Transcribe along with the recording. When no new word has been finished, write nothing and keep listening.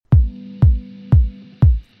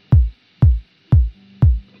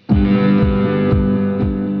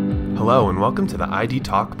Hello and welcome to the ID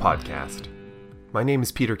Talk podcast. My name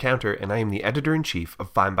is Peter Counter and I am the editor-in-chief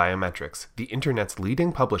of Find Biometrics, the internet's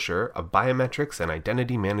leading publisher of biometrics and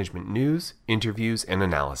identity management news, interviews, and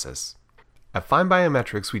analysis. At Find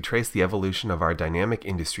Biometrics, we trace the evolution of our dynamic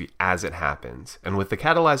industry as it happens, and with the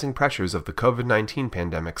catalyzing pressures of the COVID-19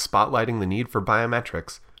 pandemic spotlighting the need for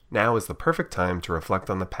biometrics, now is the perfect time to reflect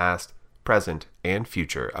on the past, present, and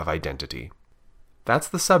future of identity. That's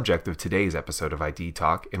the subject of today's episode of ID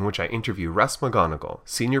Talk, in which I interview Russ Megonigal,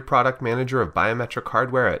 Senior Product Manager of Biometric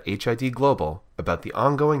Hardware at HID Global, about the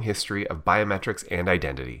ongoing history of biometrics and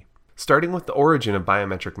identity. Starting with the origin of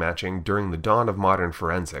biometric matching during the dawn of modern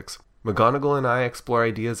forensics, Megonigal and I explore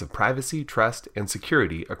ideas of privacy, trust, and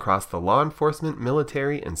security across the law enforcement,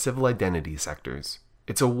 military, and civil identity sectors.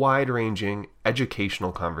 It's a wide-ranging,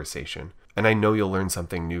 educational conversation, and I know you'll learn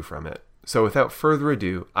something new from it. So without further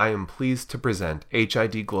ado, I am pleased to present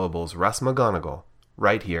HID Global's Russ Megonigal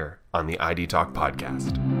right here on the ID Talk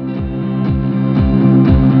podcast.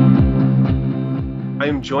 I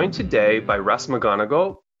am joined today by Russ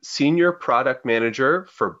Megonigal, Senior Product Manager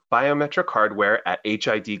for Biometric Hardware at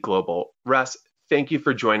HID Global. Russ, thank you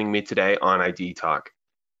for joining me today on ID Talk.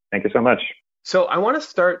 Thank you so much. So I want to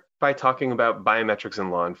start by talking about biometrics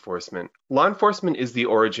and law enforcement. Law enforcement is the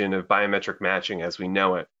origin of biometric matching as we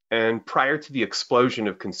know it. And prior to the explosion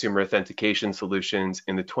of consumer authentication solutions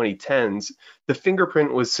in the 2010s, the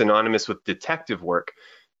fingerprint was synonymous with detective work.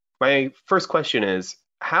 My first question is,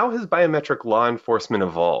 how has biometric law enforcement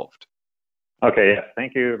evolved? Okay, yes,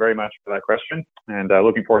 thank you very much for that question. And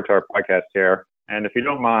looking forward to our podcast here. And if you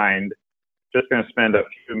don't mind, just going to spend a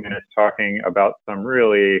few minutes talking about some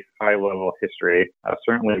really high-level history.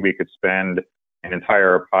 Certainly, we could spend an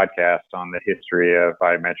entire podcast on the history of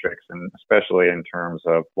biometrics, and especially in terms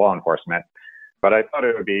of law enforcement. But I thought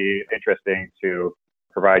it would be interesting to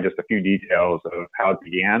provide just a few details of how it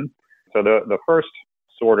began. So the first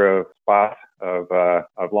sort of spot of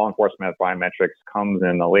law enforcement biometrics comes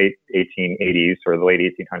in the late 1880s or the late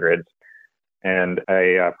 1800s. And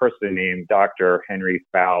a person named Dr. Henry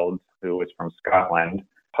Fowles, who was from Scotland,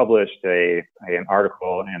 published an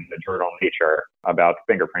article in the journal Nature about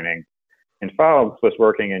fingerprinting. And Fowles was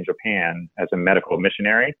working in Japan as a medical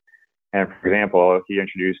missionary. And for example, he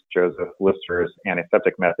introduced Joseph Lister's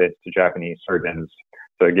antiseptic methods to Japanese surgeons.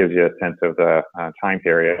 So it gives you a sense of the time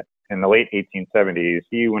period. In the late 1870s,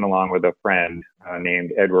 he went along with a friend named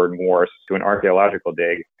Edward Morse to an archaeological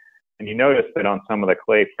dig. And he noticed that on some of the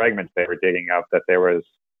clay fragments they were digging up that there was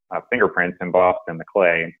fingerprints embossed in the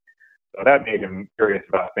clay. So that made him curious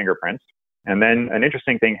about fingerprints. And then an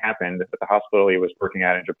interesting thing happened at the hospital he was working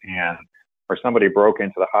at in Japan, where somebody broke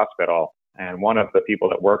into the hospital, and one of the people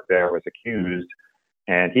that worked there was accused,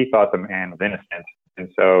 and he thought the man was innocent. And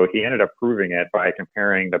so he ended up proving it by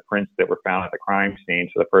comparing the prints that were found at the crime scene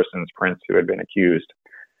to the person's prints who had been accused.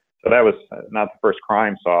 So that was not the first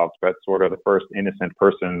crime solved, but sort of the first innocent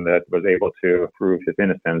person that was able to prove his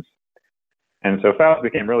innocence. And so Fowles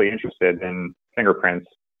became really interested in fingerprints,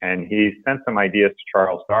 and he sent some ideas to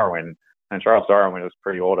Charles Darwin. And Charles Darwin was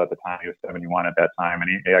pretty old at the time. He was 71 at that time, and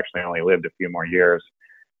he actually only lived a few more years.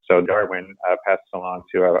 So Darwin passed along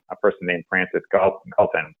to a person named Francis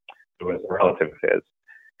Galton, who was a relative of his.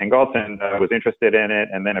 And Galton was interested in it,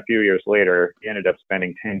 and then a few years later, he ended up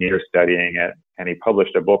spending 10 years studying it, and he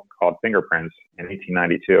published a book called Fingerprints in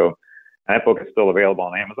 1892. And that book is still available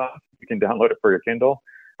on Amazon. You can download it for your Kindle.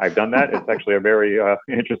 I've done that. It's actually a very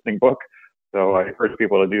interesting book, so I encourage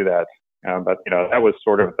people to do that. But that was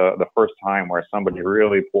sort of the first time where somebody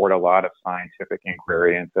really poured a lot of scientific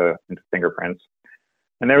inquiry into fingerprints.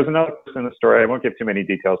 And there was another person in the story. I won't give too many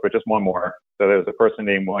details, but just one more. So there was a person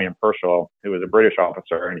named William Herschel, who was a British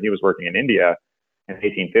officer, and he was working in India in the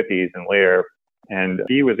 1850s and later. And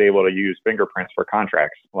he was able to use fingerprints for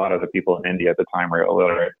contracts. A lot of the people in India at the time were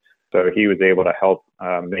illiterate. So he was able to help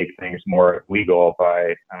make things more legal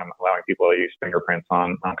by allowing people to use fingerprints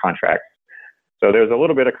on contracts. So there's a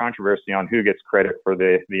little bit of controversy on who gets credit for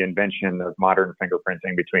the invention of modern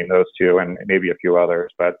fingerprinting between those two and maybe a few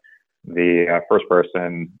others. But the first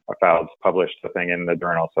person, Fowles, published the thing in the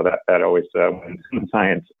journal. So that always wins in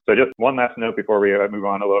science. So just one last note before we move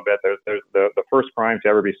on a little bit. There's the first crime to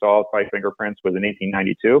ever be solved by fingerprints was in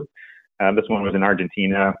 1892. This one was in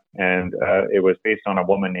Argentina, and it was based on a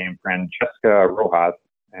woman named Francesca Rojas.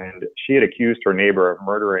 And she had accused her neighbor of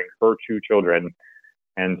murdering her two children.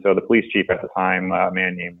 And so the police chief at the time, a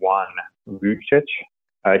man named Juan Vucic,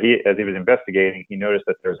 as he was investigating, he noticed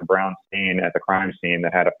that there was a brown stain at the crime scene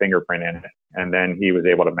that had a fingerprint in it. And then he was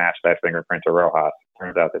able to match that fingerprint to Rojas.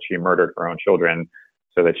 Turns out that she murdered her own children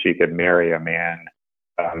so that she could marry a man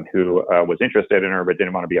who was interested in her but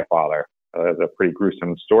didn't want to be a father. That's a pretty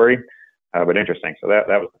gruesome story. but interesting. So that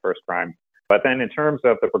was the first crime. But then in terms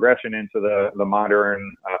of the progression into the modern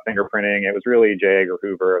fingerprinting, it was really J. Edgar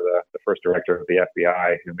Hoover, the first director of the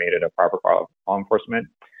FBI, who made it a proper part of law enforcement.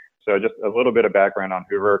 So just a little bit of background on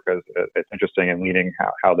Hoover, because it's interesting in leading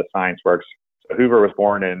how the science works. So Hoover was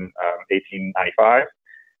born in 1895,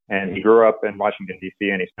 and he grew up in Washington, D.C.,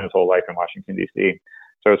 and he spent his whole life in Washington, D.C.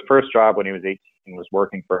 So his first job when he was 18 was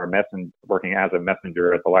working as a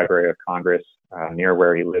messenger at the Library of Congress near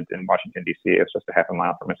where he lived in Washington, D.C. It was just a half a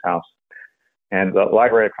mile from his house. And the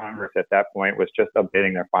Library of Congress at that point was just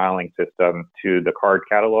updating their filing system to the card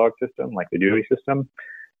catalog system, like the Dewey system.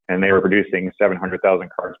 And they were producing 700,000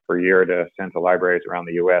 cards per year to send to libraries around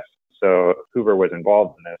the U.S. So Hoover was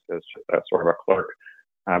involved in this as sort of a clerk.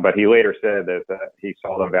 But he later said that he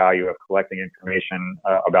saw the value of collecting information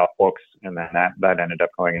about books, and then that ended up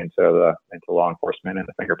going into law enforcement and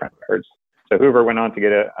the fingerprint records. So Hoover went on to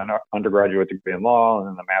get an undergraduate degree in law and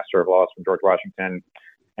then the Master of Laws from George Washington.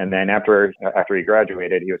 And then after he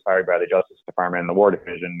graduated, he was hired by the Justice Department in the War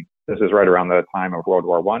Division. This is right around the time of World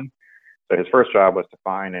War I. So his first job was to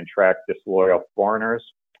find and track disloyal foreigners.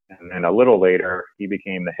 And then a little later, he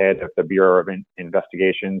became the head of the Bureau of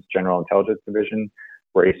Investigation's General Intelligence Division,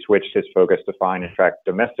 where he switched his focus to find and track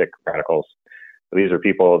domestic radicals. So these are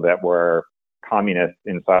people that were communists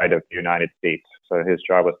inside of the United States. So his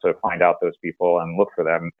job was to find out those people and look for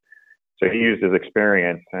them. So he used his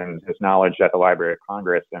experience and his knowledge at the Library of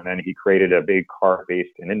Congress, and then he created a big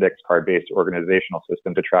an index card-based organizational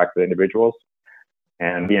system to track the individuals.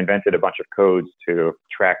 And he invented a bunch of codes to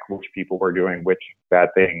track which people were doing which bad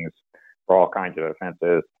things for all kinds of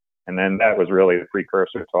offenses. And then that was really the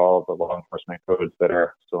precursor to all of the law enforcement codes that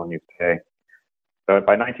are still in use today. So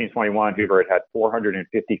by 1921, Hoover had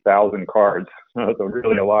 450,000 cards. So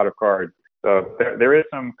really a lot of cards. So there is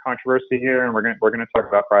some controversy here, and we're going to talk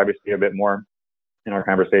about privacy a bit more in our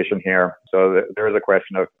conversation here. So there is a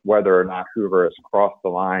question of whether or not Hoover has crossed the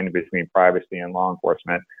line between privacy and law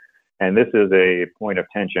enforcement. And this is a point of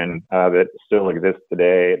tension that still exists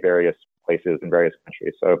today at various places in various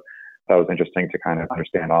countries. So that was interesting to kind of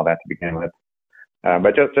understand all that to begin with.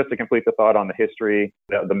 But just to complete the thought on the history,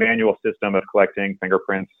 the manual system of collecting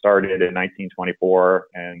fingerprints started in 1924,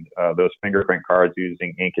 and those fingerprint cards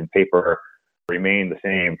using ink and paper remained the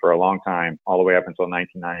same for a long time, all the way up until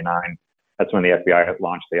 1999. That's when the FBI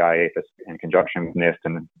launched the IAFIS in conjunction with NIST,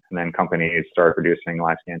 and then companies started producing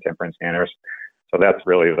live scan temporal scanners. So that's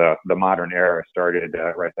really the modern era started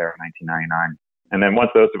right there in 1999. And then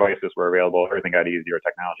once those devices were available, everything got easier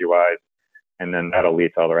technology-wise. And then that'll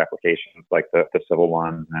lead to other applications like the civil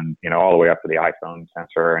ones and, all the way up to the iPhone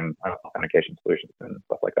sensor and authentication solutions and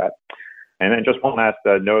stuff like that. And then just one last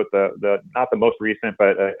note, not the most recent,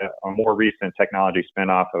 but a more recent technology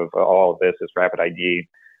spinoff of all of this is Rapid ID.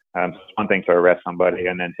 It's one thing to arrest somebody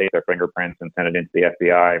and then take their fingerprints and send it into the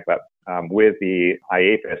FBI. But with the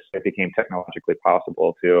IAFIS, it became technologically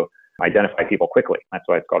possible to identify people quickly. That's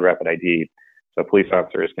why it's called Rapid ID. So police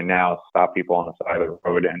officers can now stop people on the side of the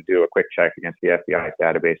road and do a quick check against the FBI's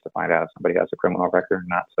database to find out if somebody has a criminal record or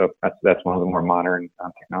not. So that's one of the more modern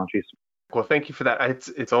technologies. Well, thank you for that.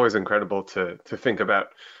 It's always incredible to think about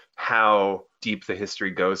how deep the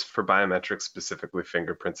history goes for biometrics, specifically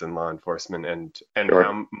fingerprints in law enforcement, and sure,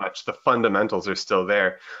 how much the fundamentals are still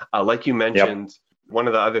there. Like you mentioned, yep, one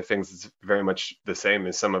of the other things that's very much the same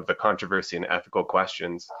is some of the controversy and ethical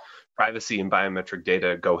questions. Privacy and biometric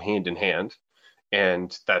data go hand in hand.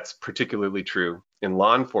 And that's particularly true in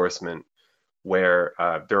law enforcement, where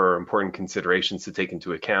there are important considerations to take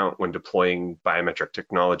into account when deploying biometric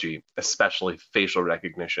technology, especially facial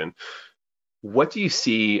recognition. What do you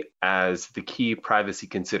see as the key privacy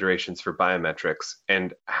considerations for biometrics,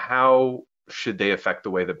 and how should they affect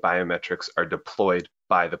the way that biometrics are deployed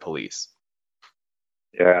by the police?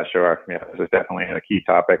 Yeah, sure. Yeah, this is definitely a key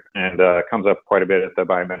topic, and comes up quite a bit at the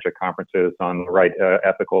biometric conferences on the right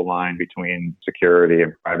ethical line between security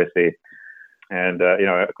and privacy. And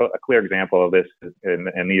a clear example of this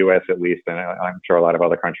in the U.S. at least, and I'm sure a lot of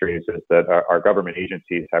other countries, is that our government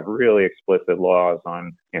agencies have really explicit laws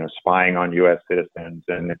on spying on U.S. citizens,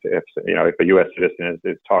 and if a U.S. citizen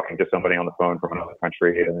is talking to somebody on the phone from another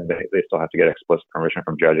country, and they still have to get explicit permission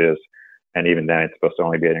from judges, and even then it's supposed to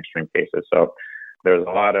only be in extreme cases. So there's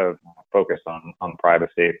a lot of focus on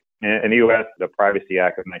privacy. In the U.S., the Privacy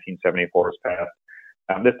Act of 1974 was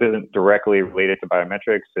passed. This isn't directly related to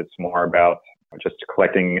biometrics. It's more about just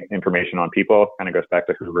collecting information on people. Kind of goes back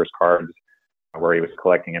to Hoover's cards, where he was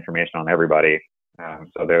collecting information on everybody.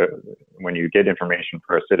 So when you get information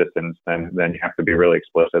for citizens, then you have to be really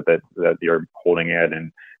explicit that you're holding it,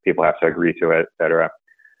 and people have to agree to it, et cetera.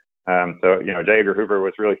 J. Edgar Hoover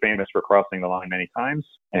was really famous for crossing the line many times,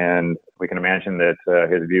 and we can imagine that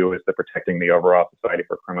his view was that protecting the overall society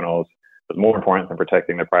for criminals was more important than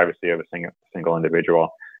protecting the privacy of a single individual.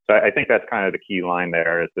 So I think that's kind of the key line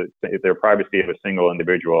there: is that the privacy of a single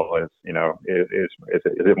individual is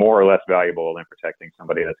it more or less valuable than protecting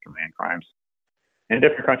somebody that's committing crimes? And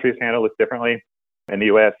different countries handle this differently. In the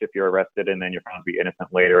U.S., if you're arrested and then you're found to be innocent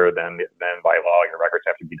later, then by law your records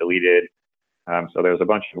have to be deleted. So there's a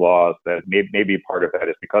bunch of laws that maybe part of that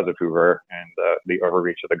is because of Hoover and the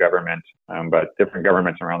overreach of the government. But different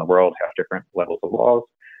governments around the world have different levels of laws.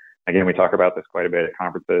 Again, we talk about this quite a bit at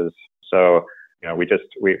conferences. So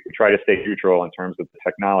we try to stay neutral in terms of the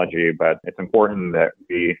technology, but it's important that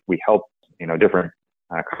we help different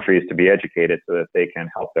countries to be educated so that they can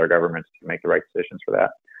help their governments to make the right decisions for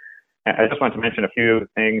that. And I just want to mention a few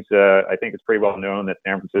things. I think it's pretty well known that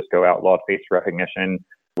San Francisco outlawed face recognition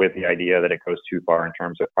with the idea that it goes too far in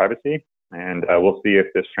terms of privacy. And we'll see if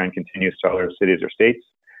this trend continues to other cities or states.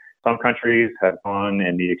 Some countries have gone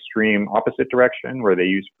in the extreme opposite direction, where they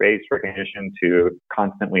use face recognition to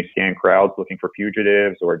constantly scan crowds looking for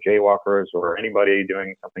fugitives or jaywalkers or anybody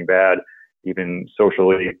doing something bad, even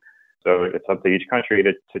socially. So it's up to each country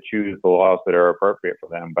to choose the laws that are appropriate for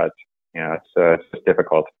them. But it's just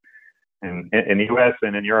difficult. And in the U.S.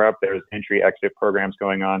 and in Europe, there's entry-exit programs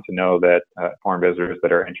going on to know that foreign visitors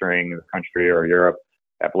that are entering the country or Europe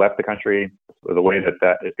have left the country. So the way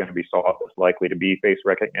that is going to be solved is likely to be face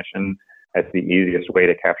recognition. That's the easiest way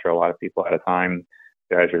to capture a lot of people at a time.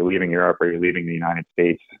 So as you're leaving Europe or you're leaving the United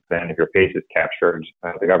States, then if your face is captured,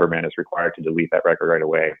 the government is required to delete that record right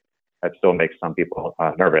away. That still makes some people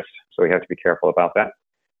nervous. So we have to be careful about that.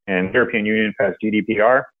 And the European Union has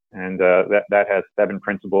GDPR. And that has 7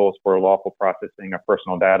 principles for lawful processing of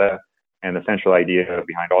personal data. And the central idea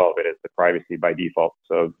behind all of it is the privacy by default.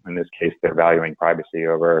 So in this case, they're valuing privacy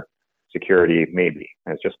over security, maybe.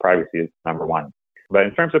 It's just privacy is number one. But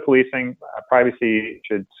in terms of policing, privacy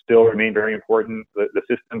should still remain very important. The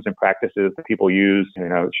systems and practices that people use,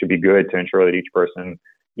 should be good to ensure that each person,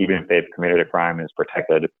 even if they've committed a crime, is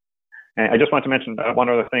protected. And I just want to mention one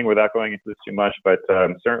other thing without going into this too much, but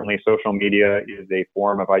certainly social media is a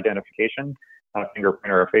form of identification, not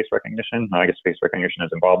fingerprint or face recognition. I guess face recognition is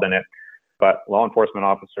involved in it, but law enforcement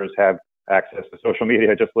officers have access to social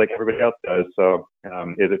media just like everybody else does. So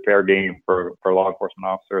is it fair game for law enforcement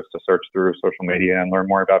officers to search through social media and learn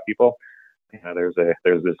more about people? There's a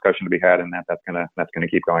discussion to be had, and that's gonna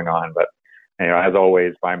keep going on. But as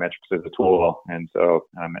always, biometrics is a tool, and so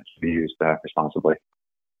it should be used responsibly.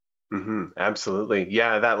 Mm-hmm, absolutely.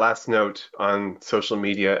 Yeah, that last note on social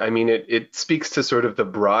media, I mean, it speaks to sort of the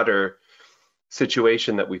broader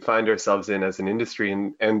situation that we find ourselves in as an industry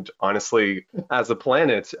and honestly, as a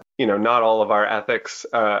planet. Not all of our ethics,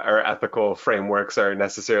 our ethical frameworks are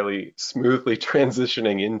necessarily smoothly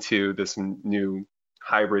transitioning into this new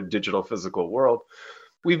hybrid digital physical world.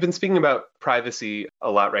 We've been speaking about privacy a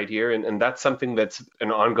lot right here, and that's something that's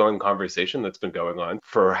an ongoing conversation that's been going on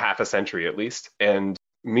for half a century at least. And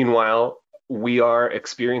meanwhile, we are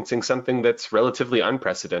experiencing something that's relatively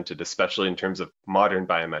unprecedented, especially in terms of modern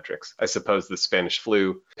biometrics. I suppose the Spanish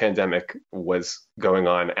flu pandemic was going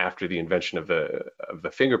on after the invention of the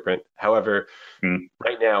fingerprint. However,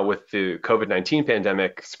 right now with the COVID-19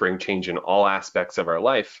 pandemic, spring change in all aspects of our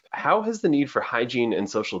life, how has the need for hygiene and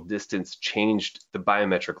social distance changed the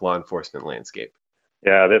biometric law enforcement landscape?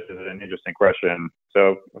 Yeah, this is an interesting question.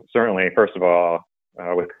 So certainly, first of all,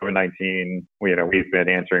 with COVID-19, we've been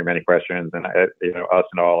answering many questions, and us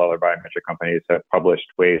and all other biometric companies have published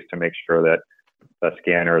ways to make sure that the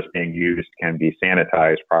scanners being used can be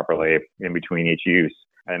sanitized properly in between each use.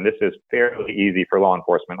 And this is fairly easy for law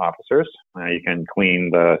enforcement officers. You can clean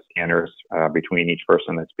the scanners between each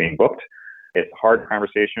person that's being booked. It's a hard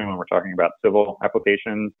conversation when we're talking about civil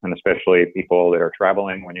applications, and especially people that are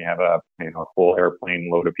traveling when you have a full airplane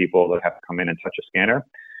load of people that have to come in and touch a scanner.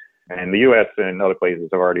 And the U.S. and other places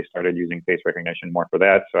have already started using face recognition more for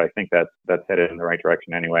that. So I think that's headed in the right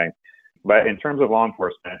direction anyway. But in terms of law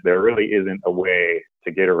enforcement, there really isn't a way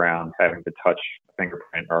to get around having to touch a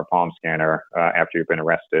fingerprint or a palm scanner after you've been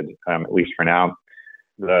arrested, at least for now.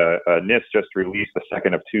 The NIST just released the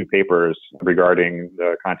second of 2 papers regarding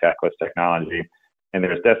the contactless technology. And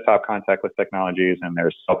there's desktop contactless technologies, and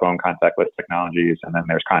there's cell phone contactless technologies, and then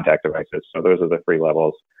there's contact devices. So those are the 3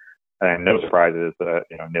 levels. And no surprises,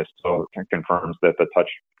 NIST still confirms that the touch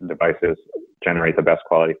devices generate the best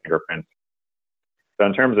quality fingerprints. So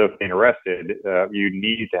in terms of being arrested, you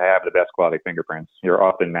need to have the best quality fingerprints. You're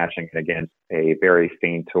often matching it against a very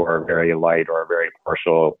faint or very light or very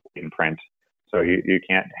partial imprint. So you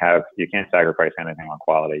can't sacrifice anything on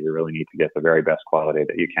quality. You really need to get the very best quality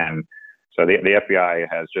that you can. So the FBI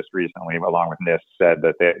has just recently, along with NIST, said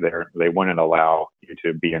that they wouldn't allow you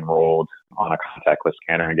to be enrolled on a contactless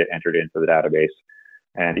scanner and get entered into the database.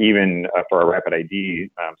 And even for a rapid ID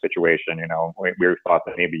situation, we thought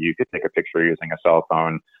that maybe you could take a picture using a cell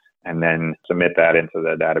phone and then submit that into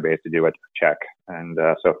the database to do a check. And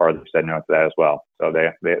so far they've said no to that as well. So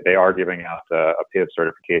they are giving out a PIV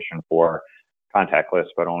certification for contactless,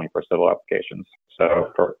 but only for civil applications.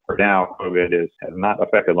 So for now, COVID has not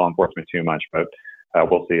affected law enforcement too much, but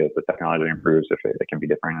we'll see as the technology improves if it can be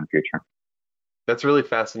different in the future. That's really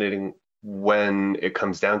fascinating when it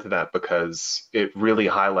comes down to that, because it really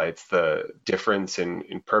highlights the difference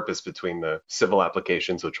in purpose between the civil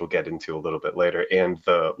applications, which we'll get into a little bit later, and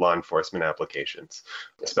the law enforcement applications,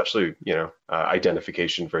 especially,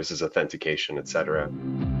 identification versus authentication, et cetera.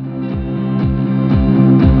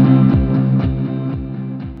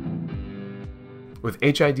 With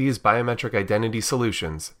HID's biometric identity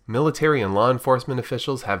solutions, military and law enforcement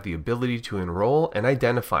officials have the ability to enroll and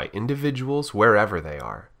identify individuals wherever they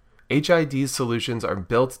are. HID's solutions are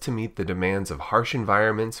built to meet the demands of harsh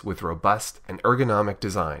environments with robust and ergonomic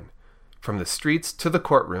design. From the streets to the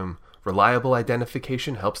courtroom, reliable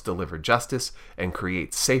identification helps deliver justice and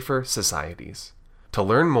create safer societies. To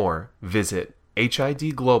learn more, visit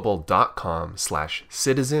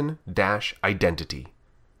hidglobal.com/citizen-identity.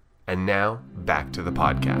 And now, back to the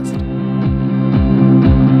podcast.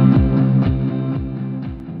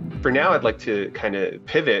 For now, I'd like to kind of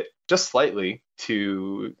pivot just slightly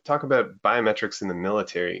to talk about biometrics in the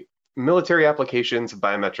military. Military applications of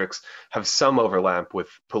biometrics have some overlap with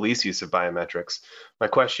police use of biometrics. My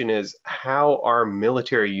question is, how are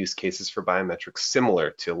military use cases for biometrics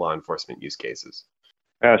similar to law enforcement use cases?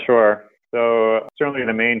 Sure. So certainly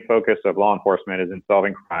the main focus of law enforcement is in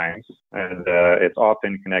solving crimes, and it's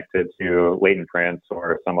often connected to latent prints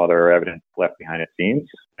or some other evidence left behind at scenes.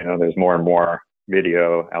 There's more and more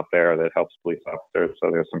video out there that helps police officers, so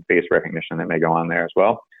there's some face recognition that may go on there as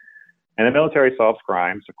well. And the military solves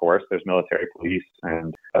crimes, of course. There's military police,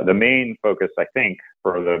 and the main focus, I think,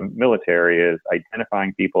 for the military is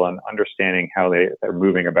identifying people and understanding how they're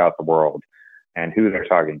moving about the world and who they're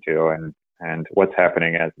talking to and what's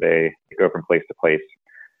happening as they go from place to place.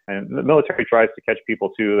 And the military tries to catch people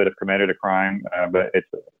too that have committed a crime, but it's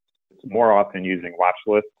more often using watch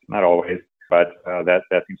lists, not always, but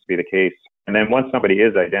that seems to be the case. And then once somebody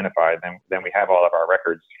is identified, then we have all of our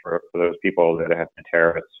records for those people that have been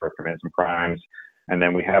terrorists or committed some crimes. And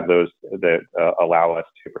then we have those that allow us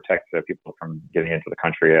to protect the people from getting into the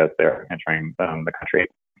country as they're entering the country.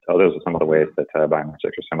 So those are some of the ways that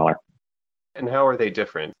biometrics are similar. And how are they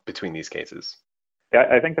different between these cases? Yeah,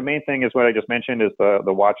 I think the main thing is what I just mentioned is the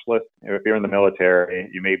watch list. If you're in the military,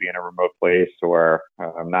 you may be in a remote place or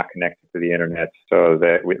not connected to the internet, so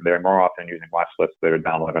that they're more often using watch lists that are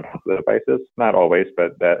downloaded onto the devices. Not always,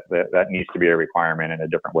 but that needs to be a requirement in a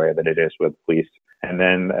different way than it is with police. And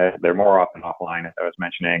then they're more often offline, as I was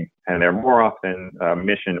mentioning, and they're more often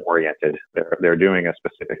mission oriented. They're doing a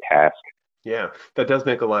specific task. Yeah, that does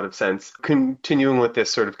make a lot of sense. Continuing with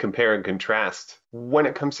this sort of compare and contrast, when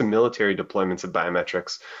it comes to military deployments of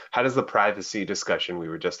biometrics, how does the privacy discussion we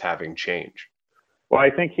were just having change? Well, I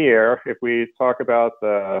think here, if we talk about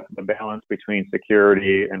the balance between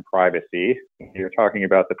security and privacy, you're talking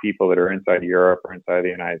about the people that are inside Europe or inside the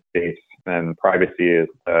United States, then privacy is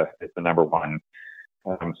the number one.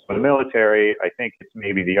 So the military, I think it's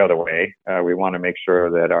maybe the other way. We want to make sure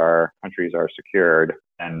that our countries are secured,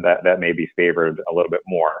 and that may be favored a little bit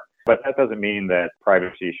more. But that doesn't mean that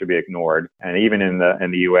privacy should be ignored. And even in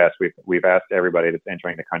the U.S., we've asked everybody that's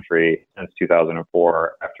entering the country since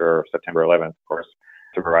 2004, after September 11th, of course,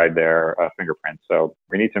 to provide their fingerprints. So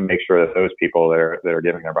we need to make sure that those people that are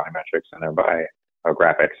giving their biometrics and their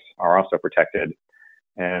biographics are also protected.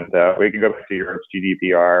 And we can go back to Europe's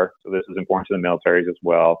GDPR. So this is important to the militaries as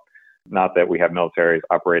well. Not that we have militaries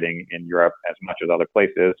operating in Europe as much as other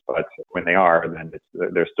places, but when they are, then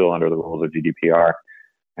they're still under the rules of GDPR.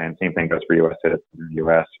 And same thing goes for U.S. citizens in the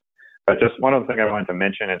U.S. But just one other thing I wanted to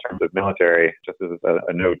mention in terms of military, just as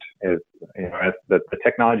a note, is as the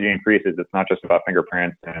technology increases, it's not just about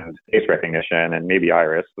fingerprints and face recognition and maybe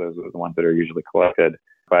iris. Those are the ones that are usually collected.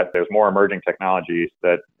 But there's more emerging technologies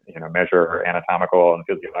that measure anatomical and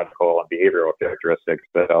physiological and behavioral characteristics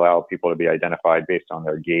that allow people to be identified based on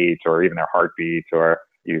their gait or even their heartbeat, or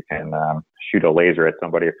you can shoot a laser at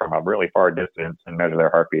somebody from a really far distance and measure their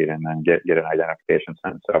heartbeat and then get an identification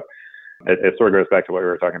sense. So it sort of goes back to what we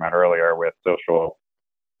were talking about earlier with social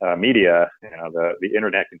media. The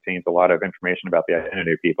internet contains a lot of information about the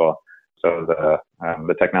identity of people. So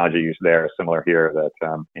the technology used there is similar here. That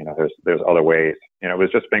there's other ways. It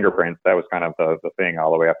was just fingerprints. That was kind of the thing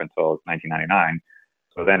all the way up until 1999.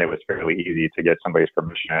 So then it was fairly easy to get somebody's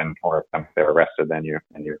permission, or if they were arrested, then you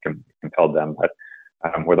compelled them. But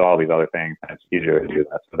with all these other things, it's easier to do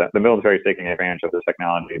that. So the military is taking advantage of the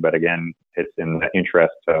technology, but again, it's in the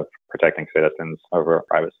interest of protecting citizens over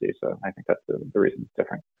privacy. So I think that's the reason it's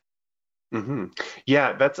different. Mm-hmm.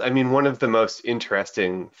 Yeah, that's, one of the most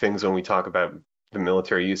interesting things when we talk about the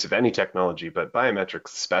military use of any technology, but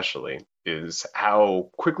biometrics especially, is how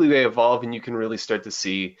quickly they evolve, and you can really start to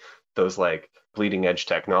see those like bleeding edge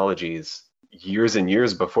technologies years and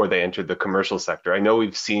years before they entered the commercial sector. I know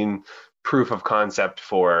we've seen proof of concept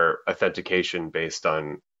for authentication based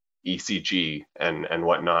on ECG and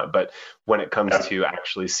whatnot, but when it comes to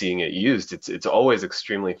actually seeing it used, it's always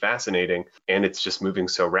extremely fascinating, and it's just moving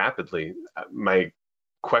so rapidly. My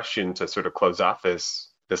question to sort of close off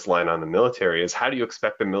this line on the military is, how do you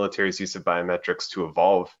expect the military's use of biometrics to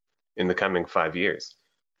evolve in the coming 5 years?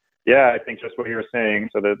 Yeah, I think just what you were saying.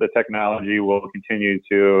 So the technology will continue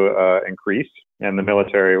to increase, and the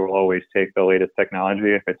military will always take the latest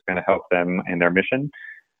technology if it's going to help them in their mission,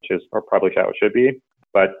 which is probably how it should be.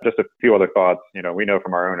 But just a few other thoughts. We know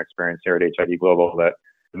from our own experience here at HID Global that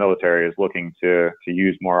the military is looking to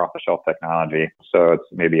use more off-the-shelf technology. So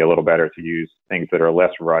it's maybe a little better to use things that are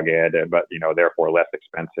less rugged, but therefore less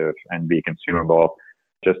expensive and be consumable.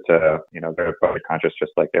 Just to, they're budget conscious,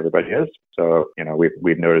 just like everybody is. So,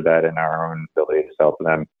 we've noted that in our own ability to sell to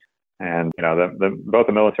them. And, both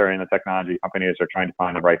the military and the technology companies are trying to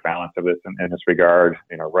find the right balance of this in this regard.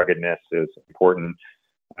 Ruggedness is important,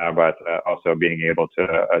 but also being able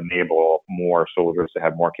to enable more soldiers to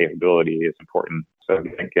have more capability is important. So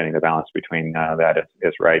getting the balance between that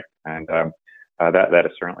is right. And that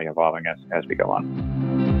is certainly evolving as we go on.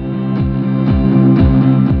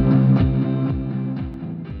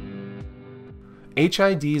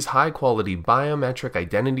 HID's high-quality biometric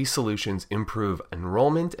identity solutions improve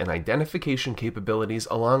enrollment and identification capabilities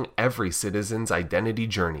along every citizen's identity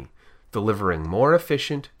journey, delivering more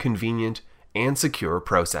efficient, convenient, and secure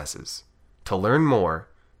processes. To learn more,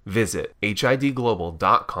 visit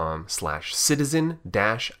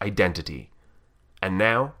hidglobal.com/citizen-identity. And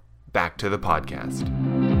now, back to the podcast.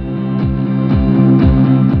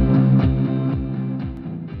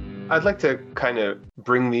 I'd like to kind of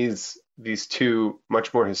bring these two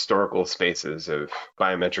much more historical spaces of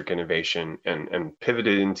biometric innovation and pivot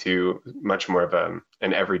it into much more of an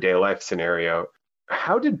everyday life scenario.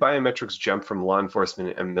 How did biometrics jump from law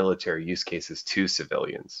enforcement and military use cases to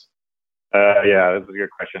civilians? Yeah, that's a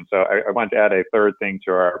good question. So I want to add a third thing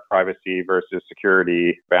to our privacy versus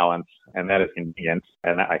security balance, and that is convenience.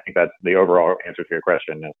 And I think that's the overall answer to your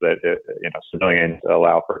question, is that civilians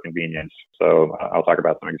allow for convenience. So I'll talk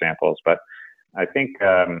about some examples, but I think,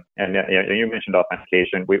 and you mentioned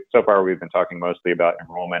authentication. So far we've been talking mostly about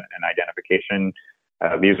enrollment and identification.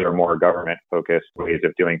 These are more government-focused ways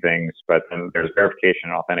of doing things, but then there's verification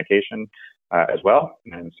and authentication as well.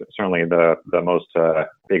 And certainly the most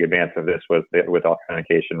big advance of this was with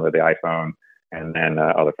authentication with the iPhone, and then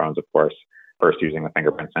other phones, of course, first using the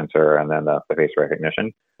fingerprint sensor and then the face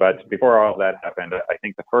recognition. But before all that happened, I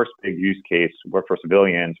think the first big use case for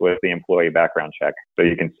civilians was the employee background check. So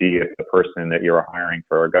you can see if the person that you're hiring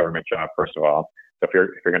for a government job, first of all, so if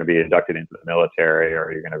you're going to be inducted into the military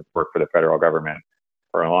or you're going to work for the federal government,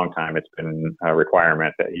 for a long time, it's been a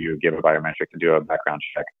requirement that you give a biometric to do a background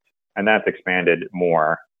check. And that's expanded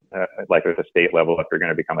more, like at the state level, if you're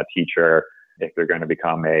going to become a teacher, if they're going to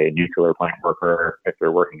become a nuclear plant worker, if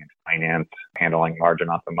they're working in finance, handling large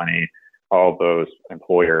amounts of money. All those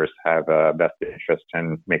employers have a vested interest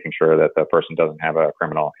in making sure that the person doesn't have a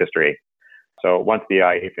criminal history. So once the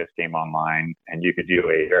IAFIS came online and you could do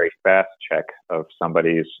a very fast check of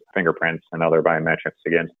somebody's fingerprints and other biometrics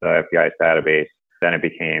against the FBI's database, then it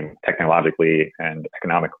became technologically and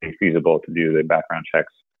economically feasible to do the background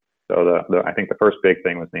checks. So I think the first big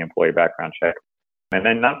thing was the employee background check. And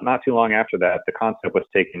then not too long after that, the concept was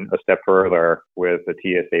taken a step further with the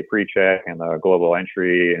TSA PreCheck and the global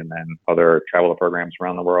entry and then other travel programs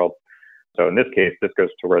around the world. So in this case, this goes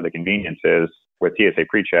to where the convenience is. With TSA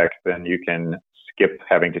PreCheck, then you can skip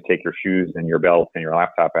having to take your shoes and your belt and your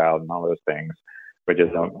laptop out and all those things, which is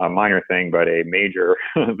a minor thing, but a major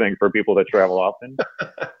thing for people that travel often.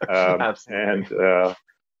 Absolutely. And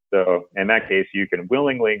so in that case, you can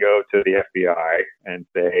willingly go to the FBI and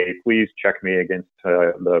say, please check me against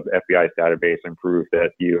the FBI's database and prove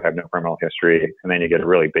that you have no criminal history. And then you get a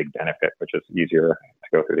really big benefit, which is easier to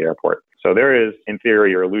go through the airport. So there is, in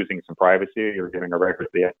theory, you're losing some privacy. You're giving a record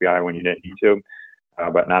to the FBI when you didn't need to.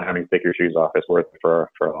 but not having to take your shoes off is worth it for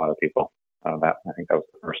a lot of people. I think that was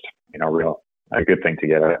the first, real a good thing to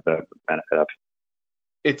get the benefit of.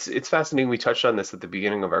 It's fascinating. We touched on this at the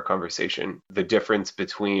beginning of our conversation, the difference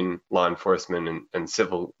between law enforcement and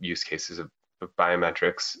civil use cases of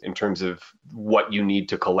biometrics in terms of what you need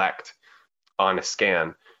to collect on a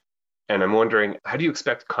scan. And I'm wondering, how do you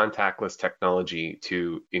expect contactless technology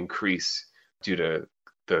to increase due to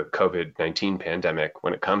the COVID-19 pandemic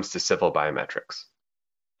when it comes to civil biometrics?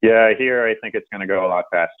 Yeah, here I think it's going to go a lot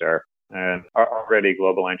faster. And already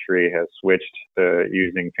Global Entry has switched to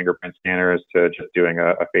using fingerprint scanners to just doing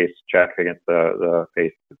a face check against the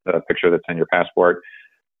picture that's in your passport.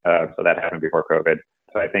 So that happened before COVID.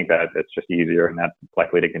 So I think that it's just easier and that's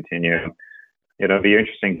likely to continue. It'll be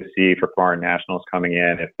interesting to see for foreign nationals coming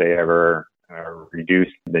in if they ever reduce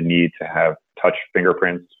the need to have touch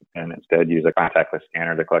fingerprints and instead use a contactless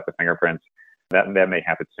scanner to collect the fingerprints. That may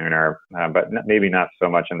happen sooner, but maybe not so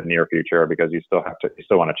much in the near future because you still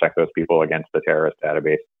want to check those people against the terrorist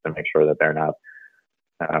database to make sure that they're not,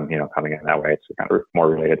 coming in that way. It's kind of more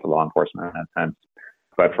related to law enforcement in that sense.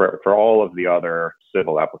 But for all of the other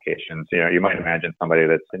civil applications, you might imagine somebody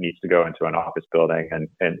that needs to go into an office building and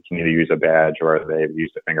can either use a badge or they've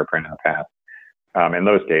used a fingerprint in the past. In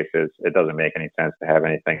those cases, it doesn't make any sense to have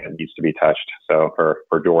anything that needs to be touched. So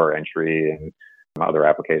for door entry and other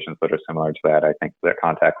applications that are similar to that, I think that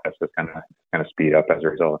contactless is going to speed up as a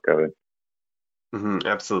result of COVID. Mm-hmm,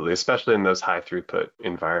 absolutely, especially in those high throughput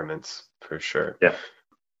environments, for sure. Yeah.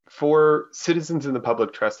 For citizens in the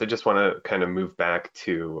public trust, I just want to kind of move back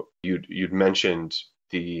to you'd mentioned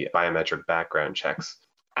the biometric background checks.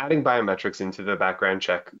 Adding biometrics into the background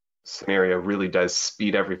check scenario really does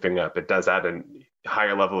speed everything up. It does add a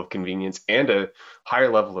higher level of convenience and a higher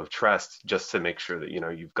level of trust just to make sure that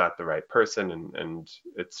you've got the right person and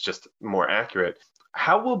it's just more accurate.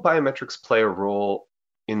 How will biometrics play a role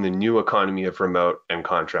in the new economy of remote and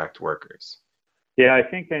contract workers? Yeah, I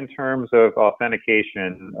think in terms of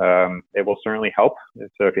authentication, it will certainly help.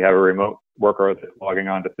 So if you have a remote worker that's logging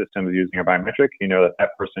onto systems using a biometric, you know that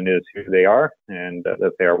person is who they are and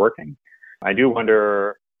that they are working. I do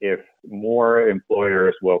wonder if more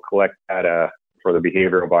employers will collect data for the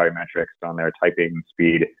behavioral biometrics on their typing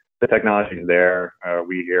speed. The technology is there.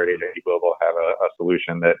 We here at Identity Global have a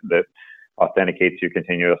solution that authenticates you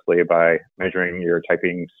continuously by measuring your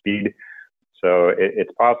typing speed. So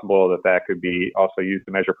it's possible that could be also used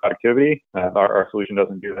to measure productivity. Our solution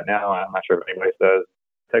doesn't do that now. I'm not sure if anybody does.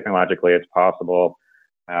 Technologically, it's possible,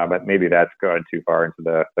 but maybe that's going too far into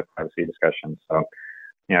the privacy discussion. So,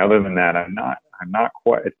 other than that, I'm not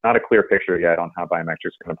quite. It's not a clear picture yet on how biometrics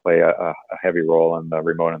is going to play a heavy role in the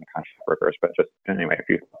remote and the contract workers. But just anyway, a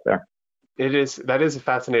few thoughts there. That is a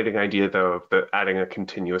fascinating idea, though, of adding a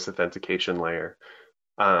continuous authentication layer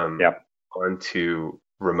onto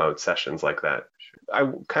remote sessions like that. I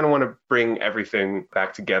kind of want to bring everything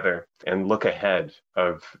back together and look ahead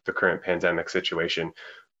of the current pandemic situation.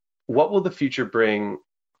 What will the future bring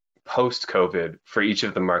post-COVID for each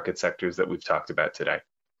of the market sectors that we've talked about today?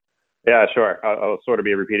 Yeah, sure. I'll sort of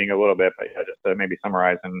be repeating a little bit, but just to maybe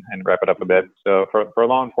summarize and wrap it up a bit. So for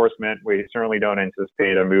law enforcement, we certainly don't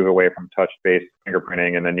anticipate a move away from touch-based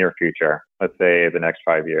fingerprinting in the near future, let's say the next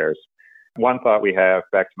 5 years. One thought we have,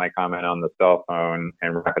 back to my comment on the cell phone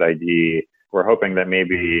and rapid ID, we're hoping that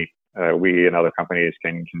maybe we and other companies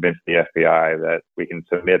can convince the FBI that we can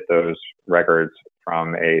submit those records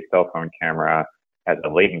from a cell phone camera as a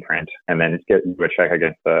latent print and then do a check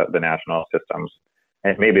against the national systems.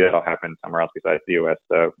 And maybe that'll happen somewhere else besides the U.S.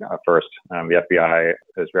 First. The FBI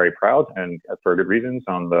is very proud, and for good reasons,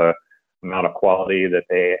 on the amount of quality that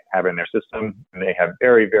they have in their system. And they have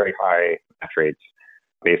very, very high match rates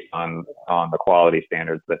based on the quality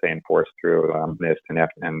standards that they enforce through NIST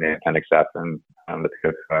and the Appendix F and the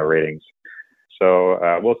PIP ratings.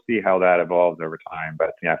 So we'll see how that evolves over time.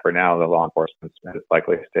 But yeah, for now, the law enforcement is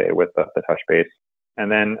likely to stay with the touch base. And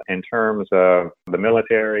then in terms of the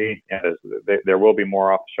military, there will be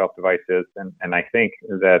more off-the-shelf devices. And I think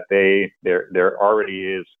that there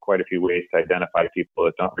already is quite a few ways to identify people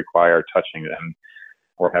that don't require touching them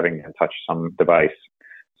or having to touch some device.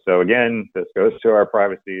 So again, this goes to our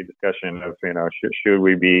privacy discussion of, should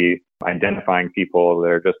we be identifying people that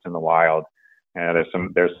are just in the wild? And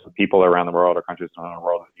there's some people around the world or countries around the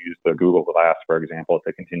world that use the Google Glass, for example,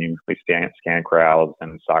 to continuously scan crowds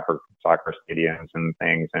and soccer stadiums and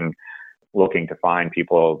things and looking to find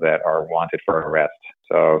people that are wanted for arrest.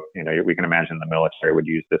 So, we can imagine the military would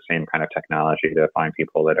use the same kind of technology to find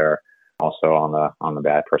people that are also on the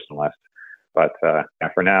bad person list. But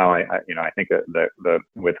for now, I think that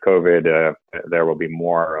with COVID, there will be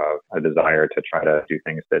more of a desire to try to do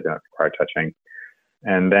things that don't require touching.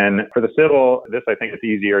 And then for the civil, this I think it's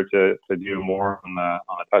easier to do more on the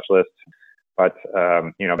touch list. But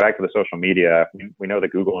back to the social media, we know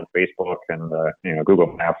that Google and Facebook and Google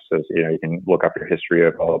Maps says you can look up your history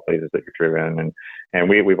of all the places that you've driven, and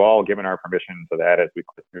we've all given our permission to that as we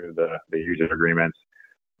click through the user agreements.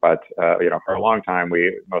 But for a long time,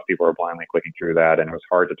 most people were blindly clicking through that, and it was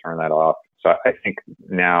hard to turn that off. So I think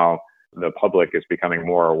now the public is becoming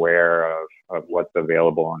more aware of what's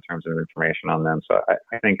available in terms of information on them. So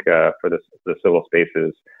I think for the civil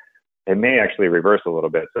spaces, it may actually reverse a little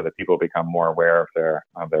bit so that people become more aware of their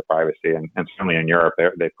privacy. And certainly in Europe,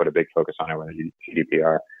 they put a big focus on it with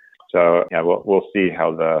GDPR. So yeah, we'll see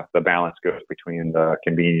how the balance goes between the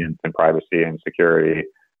convenience and privacy and security.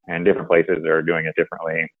 And different places are doing it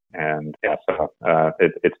differently. And yeah, so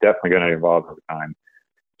it's definitely going to evolve over time.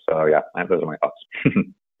 So yeah, those are my thoughts.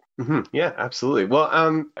 Mm-hmm. Yeah, absolutely.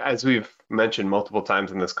 Well, as we've mentioned multiple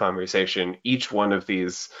times in this conversation, each one of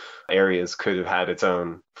these areas could have had its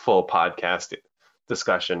own full podcast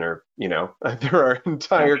discussion, or, there are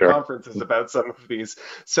entire conferences about some of these.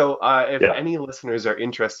 So if any listeners are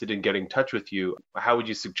interested in getting in touch with you, how would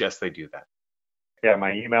you suggest they do that? Yeah,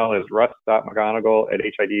 my email is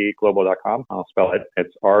russ.megonigal@hidglobal.com. I'll spell it.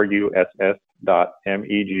 It's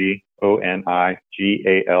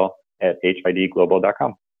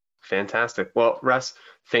russ.megonigal@hidglobal.com. Fantastic. Well, Russ,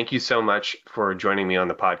 thank you so much for joining me on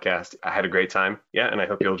the podcast. I had a great time. Yeah, and I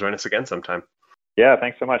hope you'll join us again sometime. Yeah,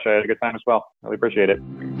 thanks so much. I had a good time as well. Really appreciate it.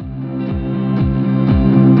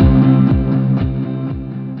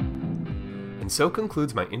 And so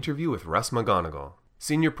concludes my interview with Russ Megonigal,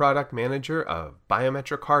 Senior Product Manager of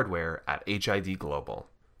Biometric Hardware at HID Global.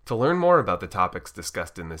 To learn more about the topics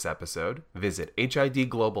discussed in this episode, visit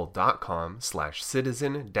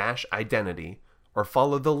hidglobal.com/citizen-identity or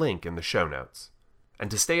follow the link in the show notes.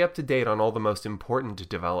 And to stay up to date on all the most important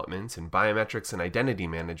developments in biometrics and identity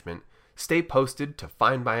management, stay posted to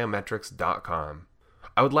findbiometrics.com.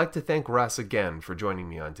 I would like to thank Russ again for joining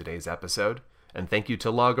me on today's episode, and thank you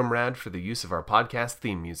to Logomrad for the use of our podcast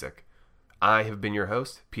theme music. I have been your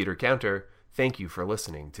host, Peter Counter. Thank you for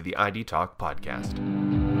listening to the ID Talk podcast.